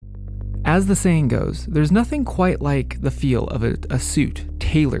As the saying goes, there's nothing quite like the feel of a suit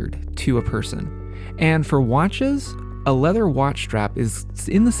tailored to a person. And for watches, a leather watch strap is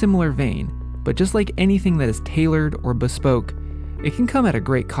in the similar vein, but just like anything that is tailored or bespoke, it can come at a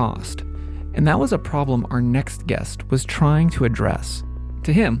great cost. And that was a problem our next guest was trying to address.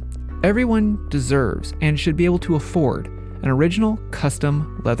 To him, everyone deserves and should be able to afford an original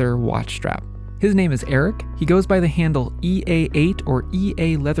custom leather watch strap. His name is Eric. He goes by the handle EA8 or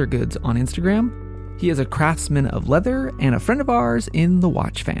EA Leather Goods on Instagram. He is a craftsman of leather and a friend of ours in the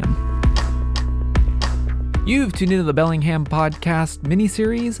Watch Fam. You've tuned into the Bellingham Podcast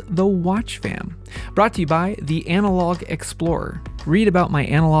miniseries, The Watch Fam, brought to you by The Analog Explorer. Read about my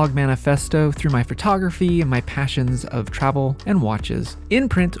analog manifesto through my photography and my passions of travel and watches, in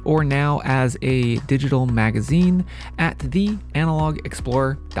print or now as a digital magazine at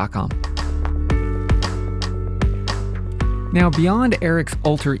theanalogexplorer.com. Now, beyond Eric's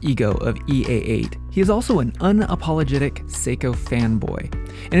alter ego of EA8, he is also an unapologetic Seiko fanboy.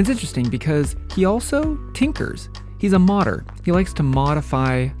 And it's interesting because he also tinkers. He's a modder. He likes to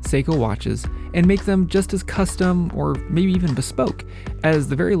modify Seiko watches and make them just as custom or maybe even bespoke as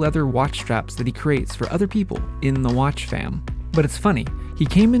the very leather watch straps that he creates for other people in the Watch Fam. But it's funny, he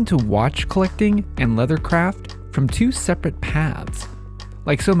came into watch collecting and leather craft from two separate paths.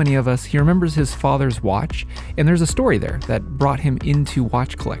 Like so many of us, he remembers his father's watch, and there's a story there that brought him into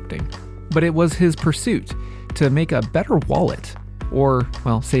watch collecting. But it was his pursuit to make a better wallet, or,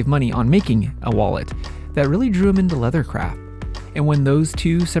 well, save money on making a wallet, that really drew him into leathercraft. And when those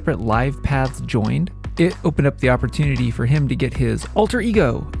two separate live paths joined, it opened up the opportunity for him to get his alter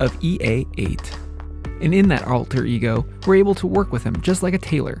ego of EA8. And in that alter ego, we're able to work with him just like a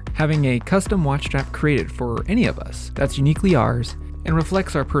tailor, having a custom watch strap created for any of us that's uniquely ours and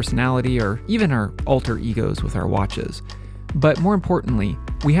reflects our personality or even our alter egos with our watches. But more importantly,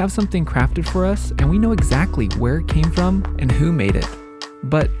 we have something crafted for us and we know exactly where it came from and who made it.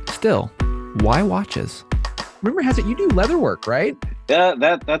 But still, why watches? Rumor has it you do leather work, right? Yeah,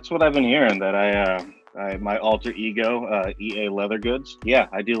 that's what I've been hearing, that I my alter ego, EA Leather Goods. Yeah,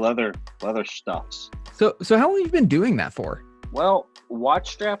 I do leather stuffs. So how long have you been doing that for? Well,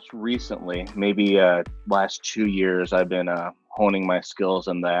 watch straps recently, maybe last 2 years, I've been honing my skills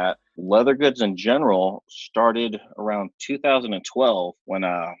in that. Leather goods in general started around 2012 when,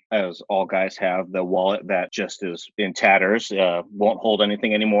 as all guys have, the wallet that just is in tatters, won't hold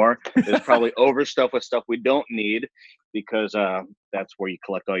anything anymore. It's probably overstuffed with stuff we don't need because that's where you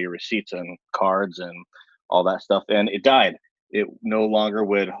collect all your receipts and cards and all that stuff. And it died. It no longer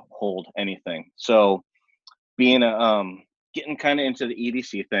would hold anything. So being getting kind of into the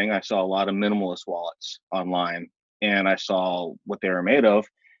EDC thing, I saw a lot of minimalist wallets online and I saw what they were made of.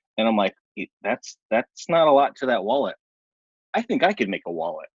 And I'm like, that's not a lot to that wallet. I think I could make a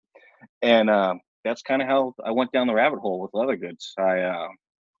wallet. And that's kind of how I went down the rabbit hole with leather goods. I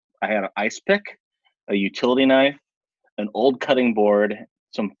had an ice pick, a utility knife, an old cutting board,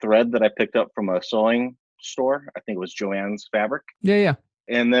 some thread that I picked up from a sewing store. I think it was Joann's Fabric. Yeah.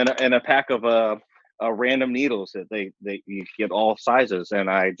 And then a pack of random needles that you get all sizes. And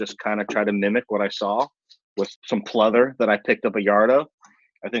I just kind of try to mimic what I saw with some pleather that I picked up a yard of.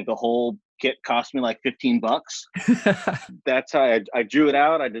 I think the whole kit cost me like $15. That's how I drew it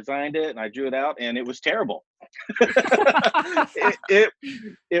out. I designed it and I drew it out and it was terrible.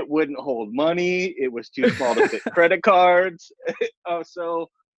 it wouldn't hold money. It was too small to fit credit cards. So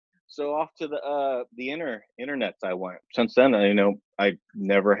off to the internets I went. Since then, I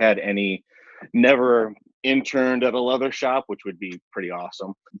never interned at a leather shop, which would be pretty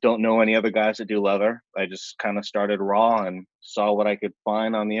awesome. Don't know any other guys that do leather. I just kind of started raw and saw what I could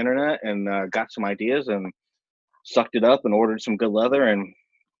find on the internet and got some ideas and sucked it up and ordered some good leather. And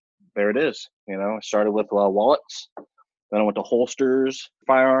there it is. I started with wallets. Then I went to holsters,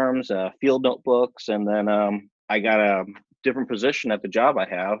 firearms, field notebooks. And then I got a different position at the job I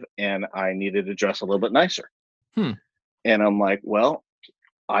have and I needed to dress a little bit nicer. And I'm like, well,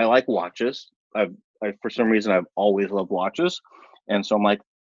 I like watches. For some reason, I've always loved watches. And so I'm like,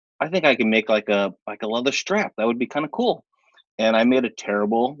 I think I can make like a leather strap. That would be kind of cool. And I made a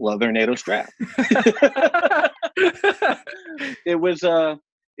terrible leather NATO strap. It was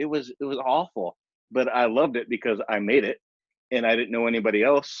awful, but I loved it because I made it and I didn't know anybody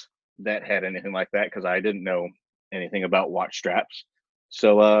else that had anything like that because I didn't know anything about watch straps.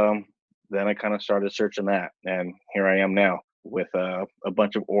 So then I kind of started searching that and here I am now with a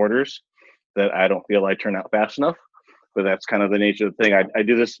bunch of orders that I don't feel I turn out fast enough, but that's kind of the nature of the thing. I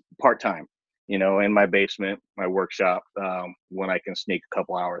do this part-time. in my basement, my workshop, when I can sneak a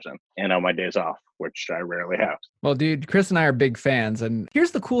couple hours in and on my days off, which I rarely have. Well, dude, Chris and I are big fans, and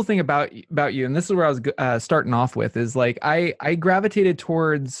here's the cool thing about you, and this is where I was starting off with is like I gravitated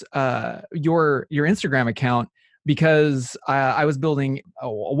towards your Instagram account because I was building a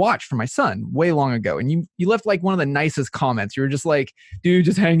watch for my son way long ago, and you left like one of the nicest comments. You were just like, "Dude,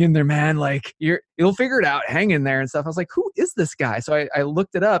 just hang in there, man. Like you'll figure it out. Hang in there and stuff." I was like, "Who is this guy?" So I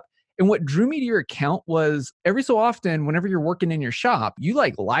looked it up. And what drew me to your account was every so often, whenever you're working in your shop, you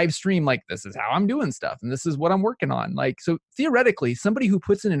like live stream, like, this is how I'm doing stuff and this is what I'm working on. Like, so theoretically, somebody who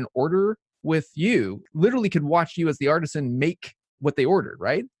puts in an order with you literally could watch you as the artisan make what they ordered,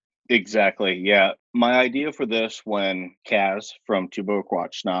 right? Exactly. Yeah. My idea for this, when Kaz from Two Broke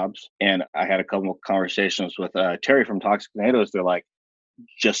Watch Snobs and I had a couple of conversations with Terry from Toxic Tomatoes, they're like,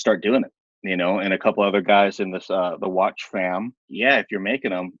 just start doing it, and a couple other guys in this the watch fam. Yeah, if you're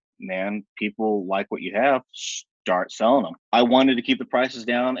making them, man, people like what you have, start selling them. I wanted to keep the prices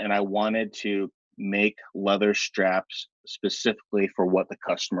down, and I wanted to make leather straps specifically for what the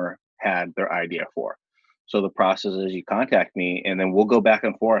customer had their idea for. So the process is you contact me, and then we'll go back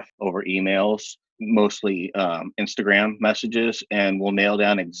and forth over emails, mostly Instagram messages, and we'll nail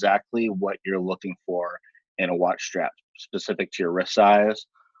down exactly what you're looking for in a watch strap specific to your wrist size,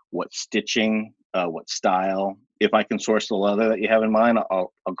 what stitching, what style. If I can source the leather that you have in mind,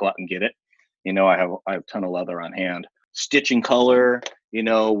 I'll go out and get it. I have a ton of leather on hand. Stitching color,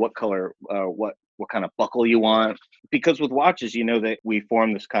 what color, what kind of buckle you want. Because with watches, that we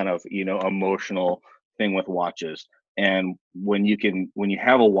form this kind of emotional thing with watches. And when you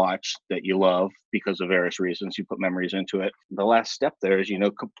have a watch that you love because of various reasons, you put memories into it. The last step there is,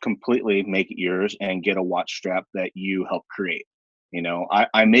 completely make it yours and get a watch strap that you help create.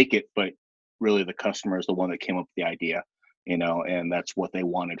 I make it, but really the customer is the one that came up with the idea, and that's what they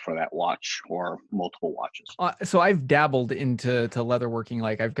wanted for that watch or multiple watches. So I've dabbled into leatherworking.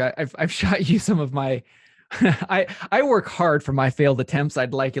 Like I've shot you some of my I work hard for my failed attempts.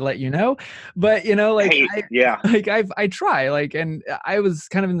 I'd like to let you know, but like, hey, yeah, like I try, like, and I was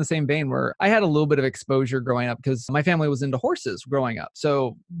kind of in the same vein where I had a little bit of exposure growing up because my family was into horses growing up.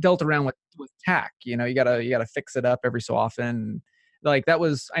 So dealt around with tack, you gotta fix it up every so often. Like that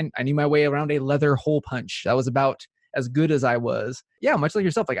was, I knew my way around a leather hole punch. That was about as good as I was. Yeah. Much like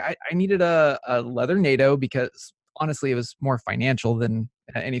yourself. Like I needed a leather NATO because honestly, it was more financial than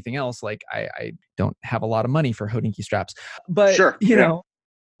anything else. Like I don't have a lot of money for Hodinkee straps, but sure, yeah.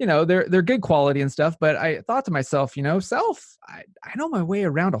 They're good quality and stuff. But I thought to myself, I know my way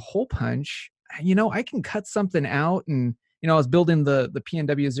around a hole punch. I can cut something out. And I was building the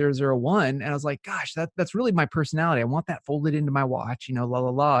PNW 001, and I was like, gosh, that's really my personality. I want that folded into my watch. La la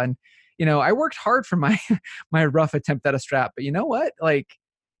la. And I worked hard for my my rough attempt at a strap. But you know what? Like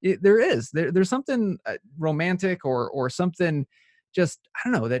there's something romantic or something, just I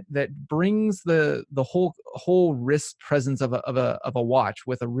don't know, that brings the whole wrist presence of a watch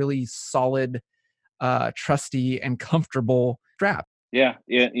with a really solid, trusty and comfortable strap. Yeah,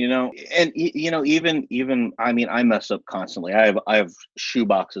 yeah, and even I mean, I mess up constantly. I have shoe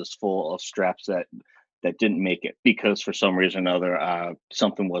boxes full of straps that didn't make it because for some reason or another,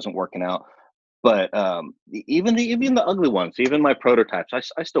 something wasn't working out. But even the ugly ones, even my prototypes,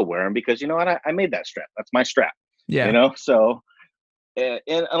 I still wear them because you know what, I made that strap. That's my strap. Yeah. So and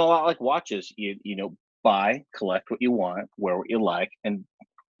a lot like watches, buy, collect what you want, wear what you like, and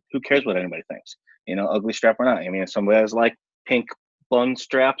who cares what anybody thinks? Ugly strap or not. I mean, if somebody has like pink bun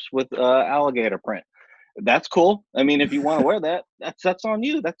straps with alligator print, that's cool. I mean, if you want to wear that, that's on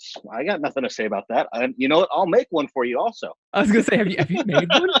you. I got nothing to say about that. You know what? I'll make one for you also. I was gonna say, have you made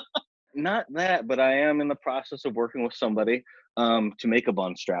one? Not that, but I am in the process of working with somebody to make a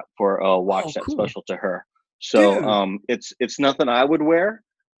bun strap for a watch that's Cool. special to her. So it's nothing I would wear,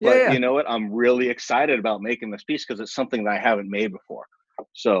 but Yeah. you know what? I'm really excited about making this piece because it's something that I haven't made before.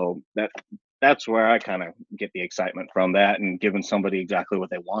 So that's where I kind of get the excitement from that and giving somebody exactly what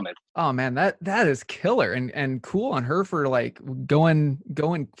they wanted. Oh man, that is killer and cool on her for like going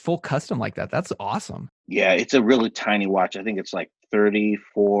full custom like that. That's awesome. Yeah, it's a really tiny watch. I think it's like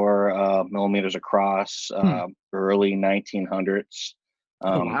 34 millimeters across, early 1900s.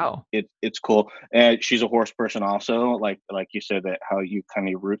 Oh wow. It's cool. And she's a horse person also, like you said, that how you kind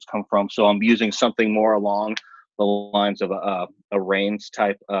of your roots come from. So I'm using something more along the lines of a Rains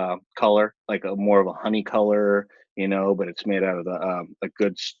type color, like a more of a honey color, but it's made out of a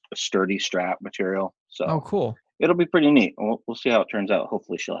good sturdy strap material. Oh So cool. it'll be pretty neat. We'll see how it turns out.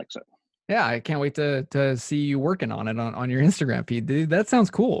 Hopefully she likes it. Yeah, I can't wait to see you working on it on your Instagram feed, dude. That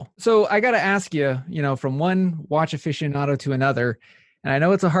sounds cool. So I got to ask you, from one watch aficionado to another, And I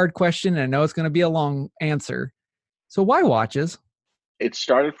know it's a hard question, and I know it's going to be a long answer. So why watches? It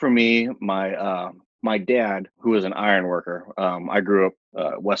started for me. My dad, who was an iron worker. I grew up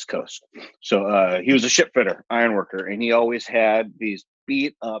West Coast, so he was a ship fitter, iron worker, and he always had these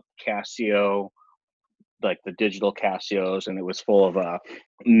beat up Casio, like the digital Casios, and it was full of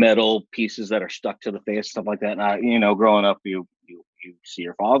metal pieces that are stuck to the face, stuff like that. And growing up, you see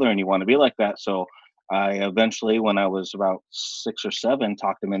your father and you want to be like that. So I eventually, when I was about 6 or 7,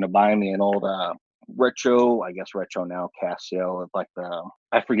 talked him into buying me an old retro, I guess retro now, Casio, like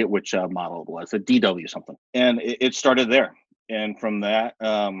I forget which model it was, a DW something. And it started there. And from that,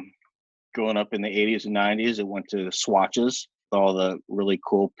 growing up in the 80s and 90s, it went to the swatches, all the really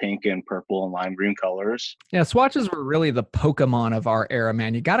cool pink and purple and lime green colors. Yeah, swatches were really the Pokemon of our era,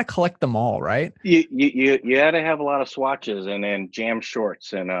 man. You got to collect them all, right? You had to have a lot of swatches, and then jam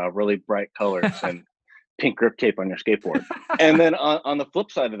shorts and really bright colors and pink grip tape on your skateboard. And then on the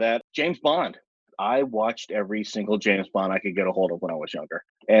flip side of that, James Bond. I watched every single James Bond I could get a hold of when I was younger.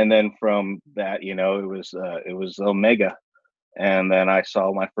 And then from that, it was Omega. And then I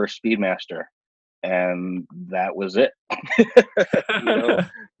saw my first Speedmaster, and that was it.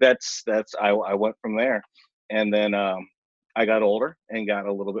 That's I went from there. And then I got older and got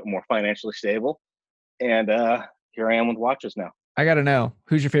a little bit more financially stable, and here I am with watches now. I got to know,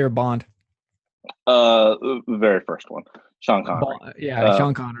 who's your favorite Bond? The very first one, Sean Connery.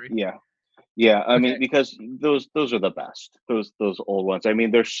 Sean Connery. Yeah. I mean, because those are the best. Those old ones. I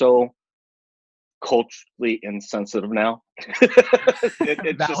mean, they're so culturally insensitive now.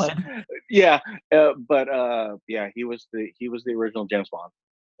 It's just, yeah. But he was the original James Bond,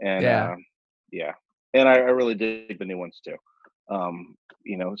 and and I really dig the new ones too.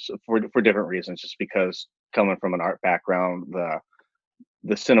 So for different reasons, just because coming from an art background,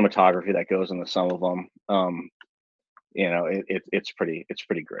 the cinematography that goes into some of them, it's pretty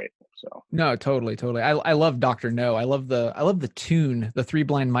great. So no, totally. I love Dr. No. I love the tune, the Three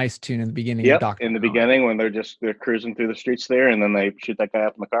Blind Mice tune in the beginning of Dr. In the No. beginning, when they're cruising through the streets there, and then they shoot that guy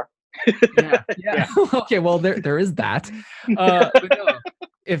up in the car. Yeah. Okay, well there is that. But no,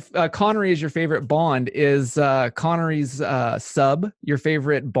 if Connery is your favorite Bond, is Connery's sub your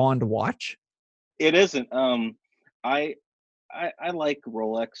favorite Bond watch? It isn't. I like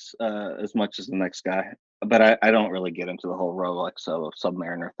Rolex as much as the next guy, but I don't really get into the whole Rolex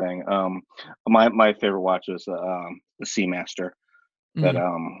Submariner thing. My favorite watch is the Seamaster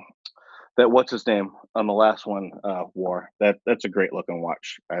that what's his name on the last one wore. That's a great looking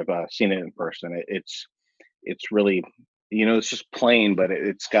watch. I've seen it in person. It's really, it's just plain, but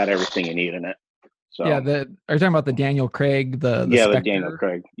it's got everything you need in it. So are you talking about the Daniel Craig, the Spectre? the Daniel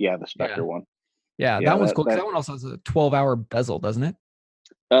Craig, the Spectre one. Yeah, that one's cool because that one also has a 12-hour bezel, doesn't it?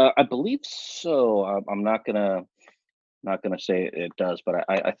 I believe so. I'm not gonna say it does, but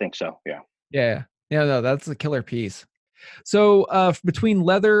I think so. Yeah. No, that's a killer piece. So between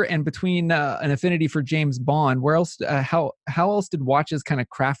leather and between an affinity for James Bond, where else? How else did watches kind of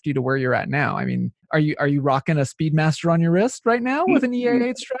craft you to where you're at now? I mean, are you rocking a Speedmaster on your wrist right now with an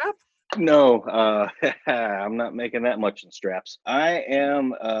EA8 strap? No, I'm not making that much in straps. I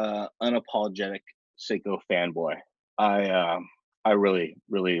am unapologetic Seiko fanboy. I really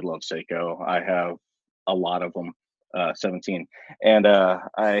really love Seiko. I have a lot of them, 17, and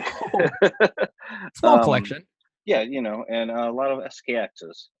I small collection. Yeah, and a lot of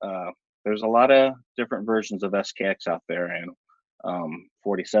SKXs. There's a lot of different versions of SKX out there, and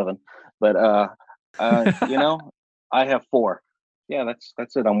 47, but I have 4. Yeah,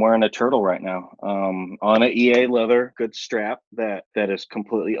 that's it. I'm wearing a turtle right now, on an EA leather, good strap that is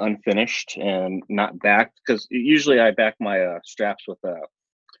completely unfinished and not backed. Because usually I back my straps with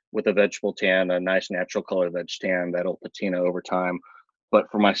a vegetable tan, a nice natural color veg tan that'll patina over time.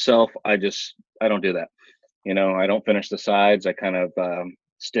 But for myself, I don't do that. I don't finish the sides. I kind of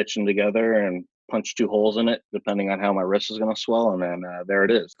stitch them together and punch 2 holes in it, depending on how my wrist is going to swell, and then there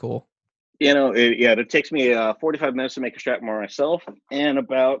it is. Cool. It takes me 45 minutes to make a strap for myself, and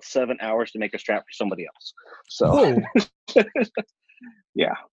about 7 hours to make a strap for somebody else. So,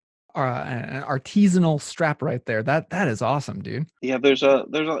 yeah. An artisanal strap right there. That is awesome, dude. Yeah, there's a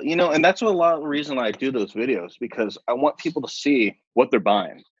and that's a lot of the reason I do those videos, because I want people to see what they're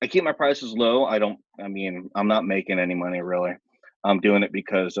buying. I keep my prices low. I'm not making any money really. I'm doing it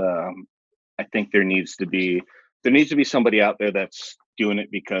because I think there needs to be somebody out there that's doing it,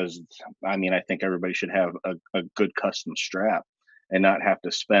 because I think everybody should have a good custom strap and not have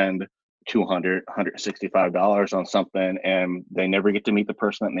to spend $200, $165 on something, and they never get to meet the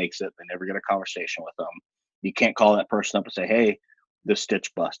person that makes it. They never get a conversation with them. You can't call that person up and say, hey, the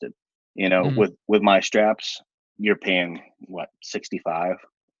stitch busted. With my straps, you're paying what, 65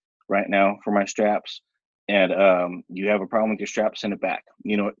 right now for my straps, and you have a problem with your strap, send it back.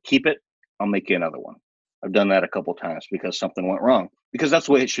 You know what? Keep it. I'll make you another one. I've done that a couple times because something went wrong. Because that's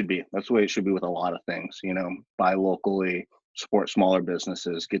the way it should be. That's the way it should be with a lot of things. You know, buy locally, support smaller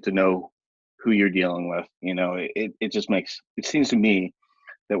businesses, get to know who you're dealing with. You know, it just makes it seems to me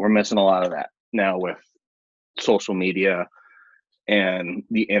that we're missing a lot of that now with social media and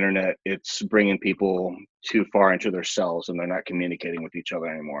the internet. It's bringing people too far into their cells and they're not communicating with each other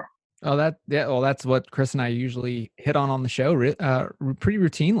anymore. Oh, yeah. Well, that's what Chris and I usually hit on the show pretty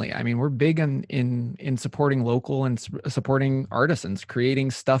routinely. I mean, we're big in supporting local and supporting artisans, creating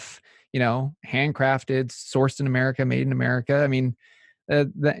stuff, handcrafted, sourced in America, made in America. I mean,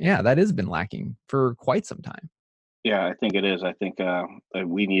 that has been lacking for quite some time. Yeah, I think it is. I think that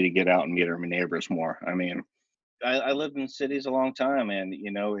we need to get out and meet our neighbors more. I mean, I lived in cities a long time, and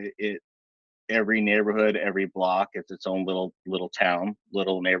every neighborhood, every block, it's its own little town,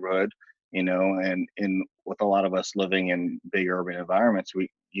 little neighborhood, and with a lot of us living in big urban environments,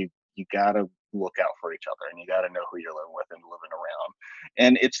 you gotta look out for each other and you gotta know who you're living with and living around.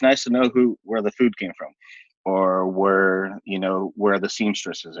 And it's nice to know where the food came from, or where the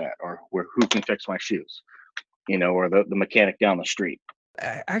seamstress is at, or who can fix my shoes, or the mechanic down the street.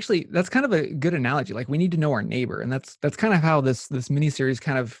 Actually, that's kind of a good analogy. Like, we need to know our neighbor, and that's kind of how this mini series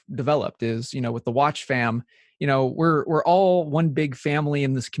kind of developed. Is with the Watch Fam, we're all one big family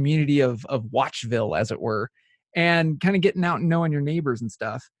in this community of Watchville, as it were, and kind of getting out and knowing your neighbors and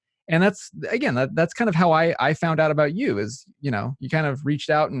stuff. And that's kind of how I found out about you. Is you kind of reached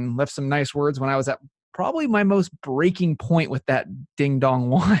out and left some nice words when I was at probably my most breaking point with that ding dong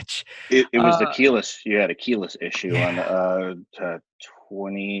watch. It was the keyless. You had a keyless issue on Yeah. the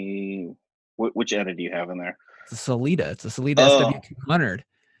 20. Which edit do you have in there? It's a Salida. It's a Salida Oh, SW200.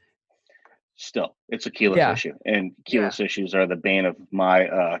 still, it's a keyless Yeah. issue, and Yeah. keyless issues are the bane of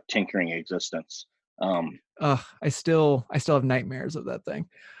my tinkering existence. I still have nightmares of that thing.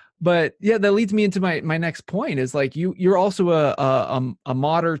 But yeah, that leads me into my next point is like you're also a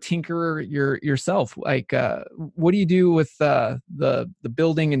modder tinkerer yourself. Like, what do you do with the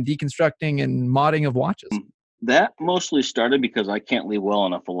building and deconstructing and modding of watches? That mostly started because I can't leave well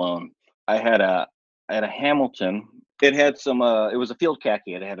enough alone. I had a I had a Hamilton. It had some. It was a field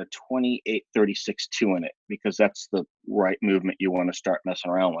khaki. It had a 2836-2 in it because that's the right movement you want to start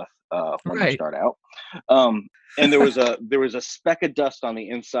messing around with when you Right. start out. Um, and there was a speck of dust on the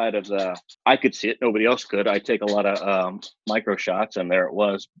inside of the. I could see it. Nobody else could. I take a lot of micro shots, and there it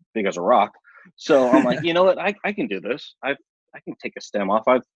was, big as a rock. So I'm like, you know what? I can do this. I can take a stem off.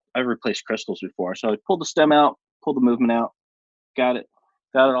 I've replaced crystals before, so I pulled the stem out, pulled the movement out, got it,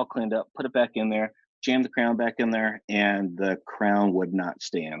 all cleaned up, put it back in there, jammed the crown back in there, and the crown would not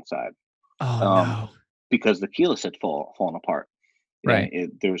stay inside Oh um, no. because the keyless had fallen apart, and Right.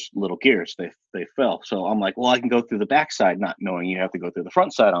 there's little gears, they fell. So I'm like, well, I can go through the backside, not knowing you have to go through the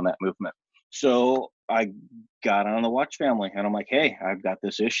front side on that movement. So I got on the watch family, and I'm like, hey, I've got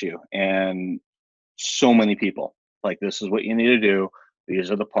this issue, and so many people like, this is what you need to do.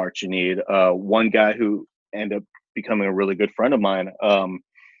 These are the parts you need. One guy who ended up becoming a really good friend of mine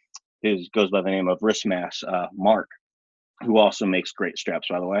goes by the name of Wristmass, Mark, who also makes great straps,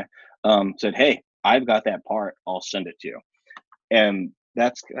 by the way. Said, hey, I've got that part, I'll send it to you. And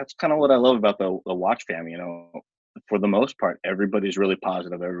that's kind of what I love about the watch fam. For the most part, everybody's really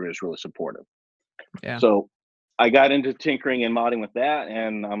positive, everybody's really supportive. Yeah. So I got into tinkering and modding with that,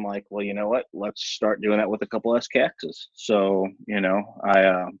 and I'm like, well, you know what? Let's start doing that with a couple SKXs. So,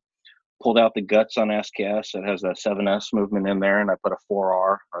 I pulled out the guts on SKS. It has that 7S movement in there, and I put a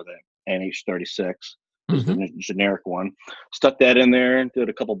 4R, or the NH36 is the Hmm. generic one. Stuck that in there and did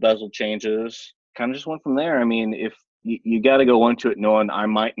a couple bezel changes. Kind of just went from there. I mean, if you got to go into it knowing I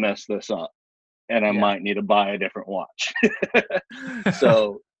might mess this up and I Yeah. might need to buy a different watch.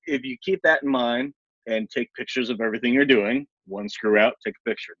 So if you keep that in mind and take pictures of everything you're doing, one screw out, take a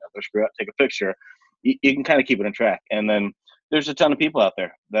picture, another screw out, take a picture, you can kind of keep it on track. And then there's a ton of people out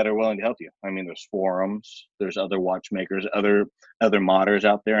there that are willing to help you. I mean, there's forums, there's other watchmakers, other modders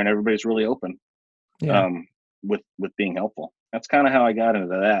out there, and everybody's really open Yeah. um, with being helpful. That's kind of how I got into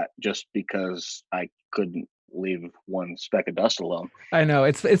that, just because I couldn't leave one speck of dust alone. I know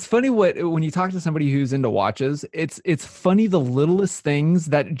it's funny when you talk to somebody who's into watches, it's funny the littlest things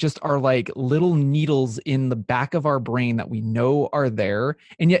that just are like little needles in the back of our brain that we know are there,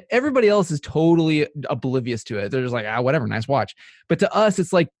 and yet everybody else is totally oblivious to it. They're just like, whatever, nice watch. But to us,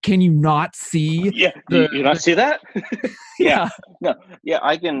 it's like, can you not see Yeah, the you not see that? Yeah, yeah. no, yeah,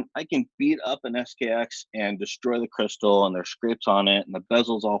 I can beat up an SKX and destroy the crystal, and there's scrapes on it, and the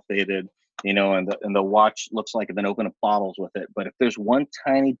bezel's all faded, and the watch looks like I've been opening bottles with it. But if there's one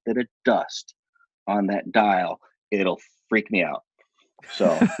tiny bit of dust on that dial, it'll freak me out.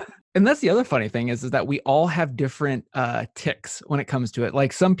 So And that's the other funny thing is that we all have different ticks when it comes to it.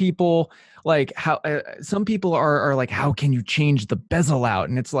 Like some people like how some people are like, how can you change the bezel out?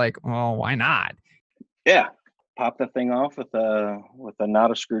 And it's like, well, why not? yeah, pop the thing off with a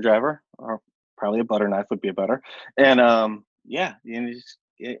not a screwdriver, or probably a butter knife would be better. And yeah,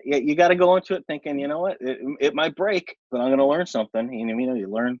 you got to go into it thinking, you know what, it might break, but I'm going to learn something.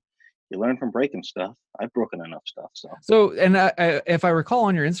 You learn from breaking stuff. I've broken enough stuff, so. So, and if I recall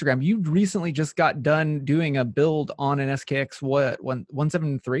on your Instagram, you recently just got done doing a build on an SKX, what,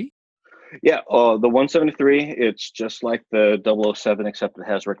 173? Yeah, the 173, it's just like the 007, except it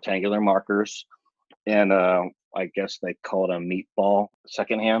has rectangular markers, and I guess they call it a meatball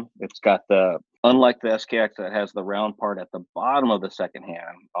second hand. It's got unlike the SKX that has the round part at the bottom of the second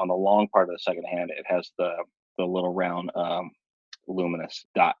hand. On the long part of the second hand, it has the little round luminous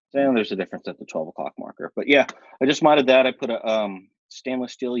dot. And there's a difference at the 12 o'clock marker. But yeah, I just modded that. I put a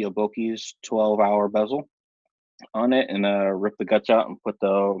stainless steel Yoboki's 12-hour bezel on it, and ripped the guts out and put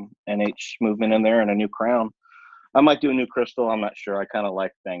the NH movement in there and a new crown. I might do a new crystal. I'm not sure. I kind of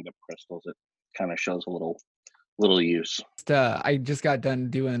like banged up crystals. It kind of shows a little use. I just got done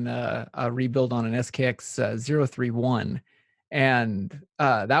doing a rebuild on an SKX 031, and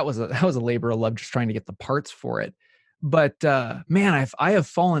that was a labor of love just trying to get the parts for it. But man, I have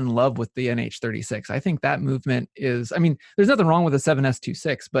fallen in love with the NH36. I think that movement is. I mean, there's nothing wrong with a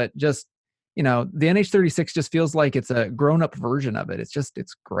 7S26, but just the NH36 just feels like it's a grown-up version of it.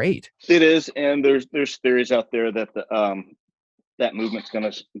 It's great. It is, and there's theories out there that that movement's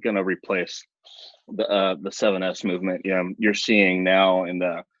gonna replace the 7S movement. Yeah, you're seeing now in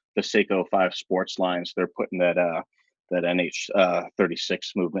the Seiko 5 sports lines, they're putting that NH36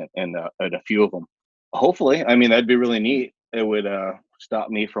 movement in a few of them. Hopefully, I mean, that'd be really neat. It would stop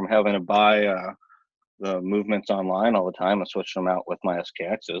me from having to buy the movements online all the time and switch them out with my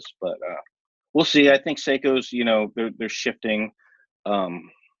SKXs. But we'll see. I think Seiko's, they're shifting.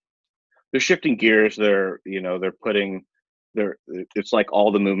 They're shifting gears. They're putting. It's like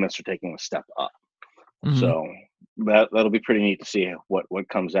all the movements are taking a step up. Mhm. So that'll be pretty neat to see what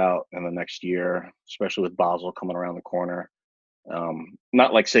comes out in the next year, especially with Basel coming around the corner.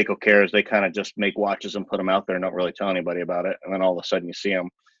 Not like Seiko cares. They kind of just make watches and put them out there and don't really tell anybody about it. And then all of a sudden you see them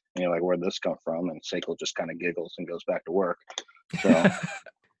and you're like, where'd this come from? And Seiko just kind of giggles and goes back to work. So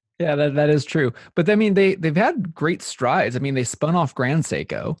Yeah, that is true. But I mean, they've had great strides. I mean, they spun off Grand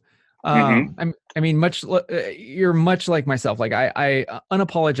Seiko. I mean, you're much like myself. Like I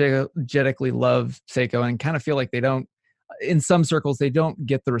unapologetically love Seiko and kind of feel like they don't, in some circles, they don't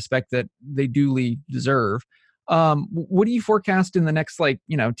get the respect that they duly deserve. What do you forecast in the next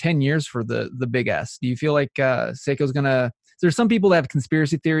 10 years for the big S? Do you feel like Seiko's gonna? There's some people that have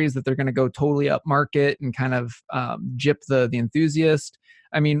conspiracy theories that they're going to go totally up market and kind of gyp the enthusiast.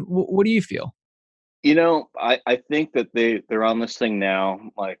 I mean, what do you feel? I think that they're on this thing now.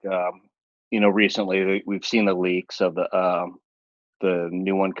 Like, recently we've seen the leaks of the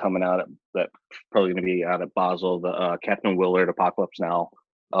new one coming out that probably going to be out at Basel, the Captain Willard Apocalypse Now,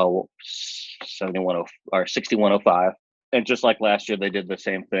 71 or 6105. And just like last year, they did the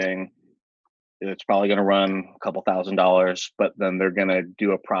same thing. It's probably going to run a couple $1,000s, but then they're going to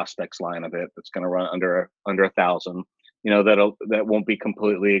do a prospects line of it that's going to run under 1,000. That won't be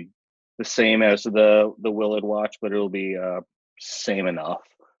completely the same as the Willard watch, but it'll be same enough.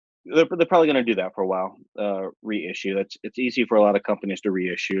 They're probably going to do that for a while. Reissue. It's easy for a lot of companies to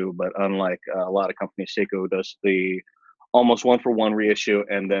reissue, but unlike a lot of companies, Seiko does the almost 1-for-1 reissue,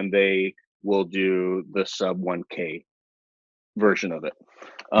 and then they will do the sub 1K version of it.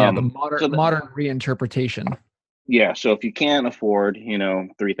 Yeah, the modern reinterpretation. Yeah, so if you can't afford,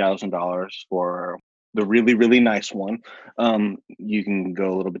 $3,000 for the really, really nice one, you can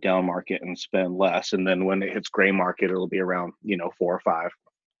go a little bit down market and spend less. And then when it hits gray market, it'll be around, 4 or 5.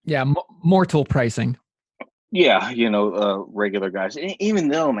 Yeah, mortal pricing. Yeah, regular guys. Even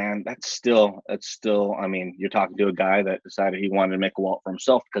though, man, that's still. I mean, you're talking to a guy that decided he wanted to make a wallet for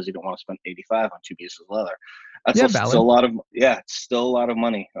himself because he didn't want to spend 85 on 2 pieces of leather. That's still a lot of. Yeah, it's still a lot of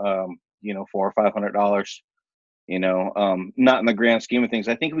money. $400 or $500. Not in the grand scheme of things.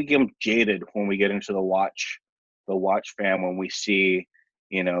 I think we get jaded when we get into the watch fam, when we see,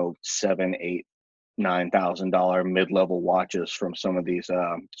 $7,000, $8,000, $9,000 mid-level watches from some of these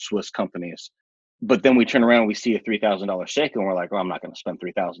Swiss companies. But then we turn around, we see a $3,000 Seiko, and we're like, "Oh, I'm not going to spend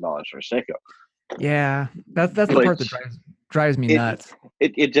 $3,000 for a Seiko." Yeah, that's the part that drives me nuts.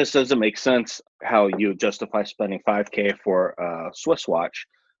 It just doesn't make sense how you justify spending $5K for a Swiss watch,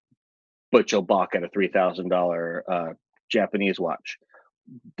 but you'll balk at a $3,000 Japanese watch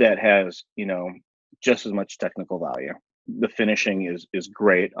that has, just as much technical value. The finishing is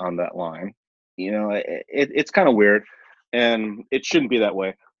great on that line. It's kind of weird, and it shouldn't be that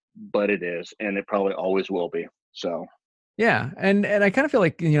way, but it is, and it probably always will be. So Yeah, and I kind of feel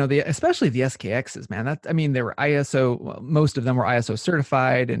like, especially the SKXs, man. I mean, they were ISO. Well, most of them were ISO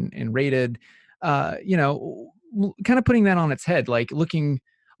certified and rated. Kind of putting that on its head, like looking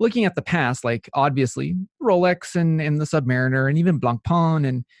at the past, like obviously Rolex and the Submariner and even Blancpain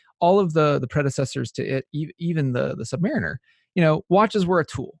and all of the predecessors to it, even the Submariner. Watches were a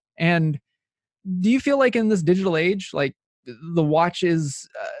tool. And do you feel like in this digital age, like the watch is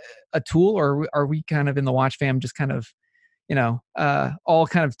a tool, or are we kind of in the watch fam just kind of all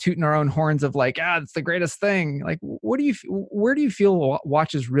kind of tooting our own horns of like, it's the greatest thing. Like, where do you feel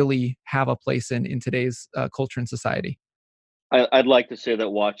watches really have a place in today's culture and society? I'd like to say that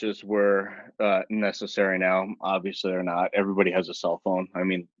watches were necessary now. Obviously, they're not. Everybody has a cell phone. I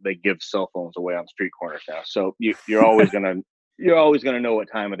mean, they give cell phones away on street corners now, so you're always gonna know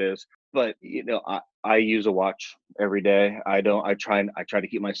what time it is. But I use a watch every day. I don't. I try to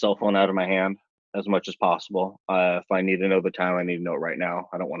keep my cell phone out of my hand as much as possible. If I need to know the time, I need to know it right now.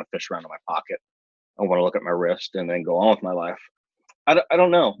 I don't want to fish around in my pocket. I want to look at my wrist and then go on with my life. I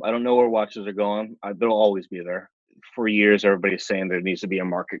don't know. I don't know where watches are going. They'll always be there. For years, everybody's saying there needs to be a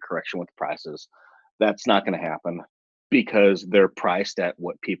market correction with prices. That's not going to happen because they're priced at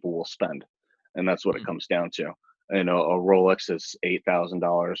what people will spend, and that's what it Mm. comes down to. A Rolex is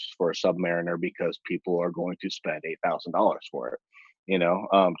 $8,000 for a Submariner because people are going to spend $8,000 for it.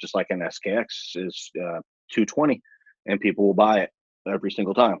 Just like an SKX is 220, and people will buy it every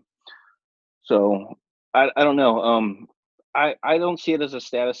single time. So I don't know. I don't see it as a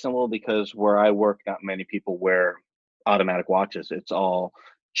status symbol because where I work, not many people wear automatic watches. It's all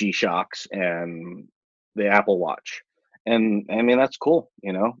G Shocks and the Apple Watch. And I mean that's cool,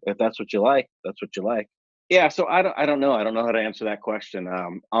 If that's what you like, that's what you like. Yeah, so I don't know. I don't know how to answer that question.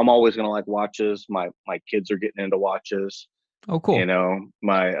 I'm always gonna like watches. My kids are getting into watches. Oh, cool.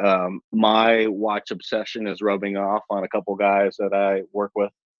 My watch obsession is rubbing off on a couple guys that I work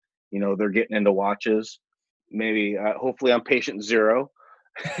with. They're getting into watches. Maybe hopefully I'm patient zero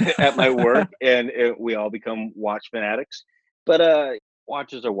at my work, and we all become watch fanatics. But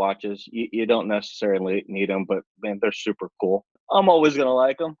watches are watches. You don't necessarily need them, but man, they're super cool. I'm always gonna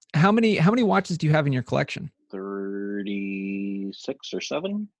like them. How many watches do you have in your collection? 36 or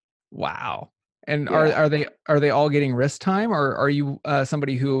 7. Wow. And are Yeah. are they are they all getting wrist time, or are you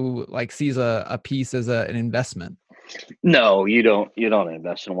somebody who like sees a piece as an investment? No, you don't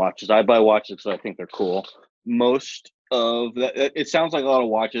invest in watches. I buy watches because I think they're cool. Most of that, it sounds like a lot of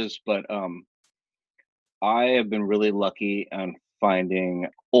watches, but I have been really lucky on finding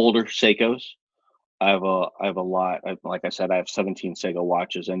older Seikos. I have a lot. Like I said, I have 17 Seiko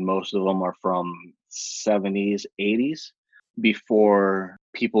watches, and most of them are from 70s, 80s. Before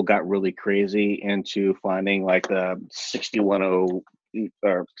people got really crazy into finding like the 6110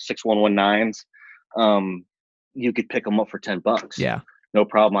 or 6119s, you could pick them up for $10, Yeah. no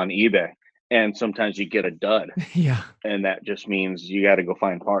problem on eBay. And sometimes you get a dud, Yeah. and that just means you got to go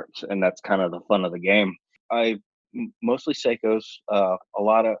find parts, and that's kind of the fun of the game. I mostly Seikos, a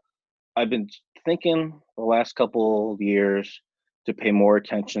lot of I've been thinking the last couple of years to pay more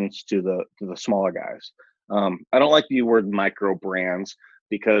attention to the smaller guys. I don't like the word micro brands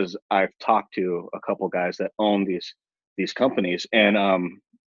because I've talked to a couple guys that own these companies, and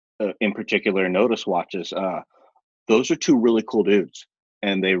in particular, Notice watches. Those are two really cool dudes,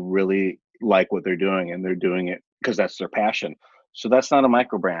 and they really like what they're doing, and they're doing it because that's their passion. So that's not a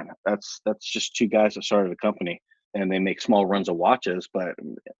micro brand. That's just two guys that started a company, and they make small runs of watches. But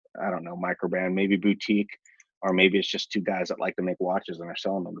I don't know, micro brand, maybe boutique, or maybe it's just two guys that like to make watches and they're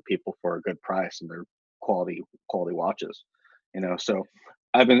selling them to people for a good price, and they're quality watches. So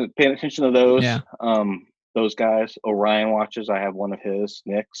I've been paying attention to those. Yeah. Those guys, Orion watches. I have one of his,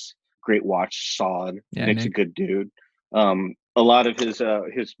 Nick's. Great watch, solid. Yeah, Nick's a Nick. good dude. A lot of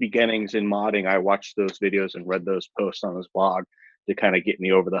his beginnings in modding, I watched those videos and read those posts on his blog to kind of get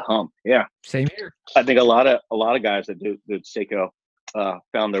me over the hump. Yeah, Same here. I think a lot of guys that do Seiko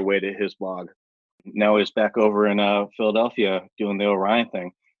found their way to his blog. Now he's back over in Philadelphia doing the Orion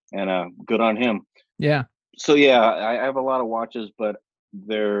thing, and good on him. Yeah. So yeah, I have a lot of watches, but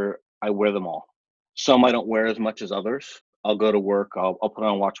I wear them all. Some I don't wear as much as others. I'll go to work. I'll put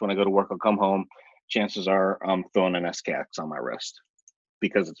on a watch when I go to work. I'll come home. Chances are I'm throwing an SKX on my wrist.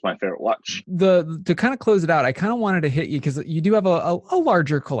 because it's my favorite watch. To kind of close it out, I kind of wanted to hit you because you do have a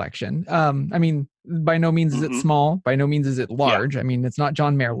larger collection. I mean, by no means is it small. By no means is it large. I mean, it's not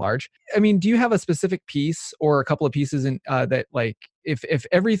John Mayer large. I mean, do you have a specific piece or a couple of pieces in that, like, if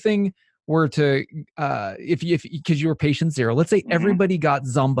everything were to because you were patient zero, let's say everybody got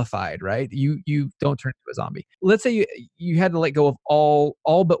zombified, right? You don't turn into a zombie. Let's say you had to let go of all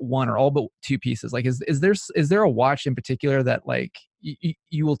but one or all but two pieces. Like, is there a watch in particular that, like,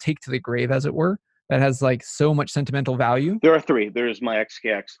 you will take to the grave, as it were, that has like so much sentimental value? There are three. There's my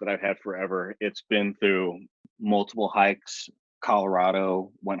XKX that I've had forever. It's been through multiple hikes.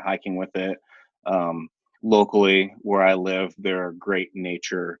 Colorado, went hiking with it. Locally where I live, there are great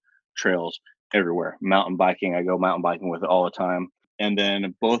nature trails everywhere. Mountain biking, I go mountain biking with it all the time. And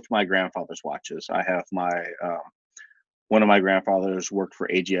then both my grandfather's watches. I have my one of my grandfathers worked for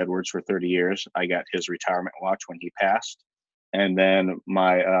A.G. Edwards for 30 years. I got his retirement watch when he passed. And then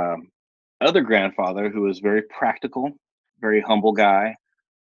my other grandfather, who was very practical, very humble guy,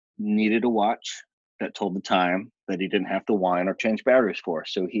 needed a watch that told the time that he didn't have to whine or change batteries for.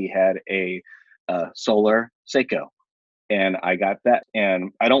 So he had a solar Seiko, and I got that.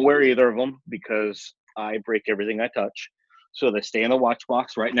 And I don't wear either of them because I break everything I touch. So they stay in the watch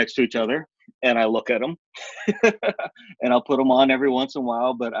box right next to each other, and I look at them and I'll put them on every once in a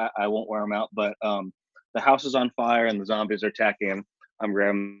while, but I won't wear them out. But the house is on fire and the zombies are attacking. I'm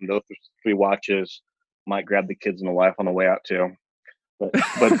grabbing those three watches. Might grab the kids and the wife on the way out too. But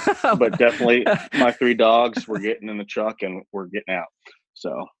definitely my three dogs, we're getting in the truck and we're getting out.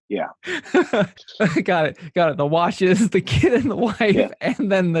 So yeah. Got it. The watches, the kid and the wife, and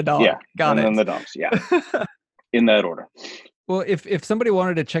then the dog. Yeah. Got it. And then the dogs. Yeah. In that order. Well, if somebody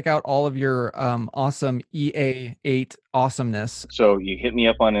wanted to check out all of your awesome EA8 awesomeness. So you hit me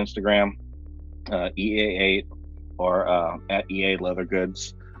up on Instagram, EA8 or at EA Leather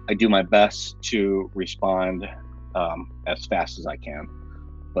Goods. I do my best to respond as fast as I can.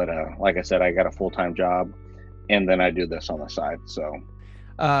 But like I said, I got a full-time job and then I do this on the side. So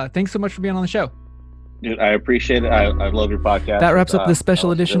thanks so much for being on the show. Dude, I appreciate it. I love your podcast. That wraps up this special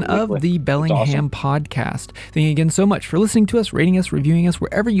edition of the Bellingham Podcast. Thank you again so much for listening to us, rating us, reviewing us,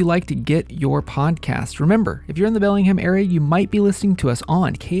 wherever you like to get your podcast. Remember, if you're in the Bellingham area, you might be listening to us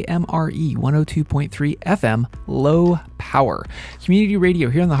on KMRE 102.3 FM, Low Power, community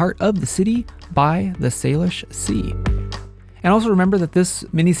radio here in the heart of the city by the Salish Sea. And also remember that this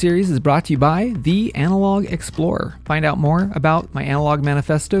mini-series is brought to you by The Analog Explorer. Find out more about my analog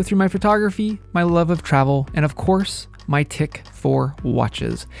manifesto through my photography, my love of travel, and of course, my tick for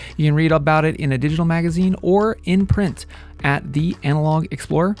watches. You can read about it in a digital magazine or in print at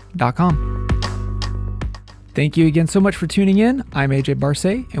theanalogexplorer.com. Thank you again so much for tuning in. I'm AJ Barce,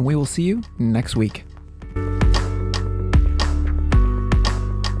 and we will see you next week.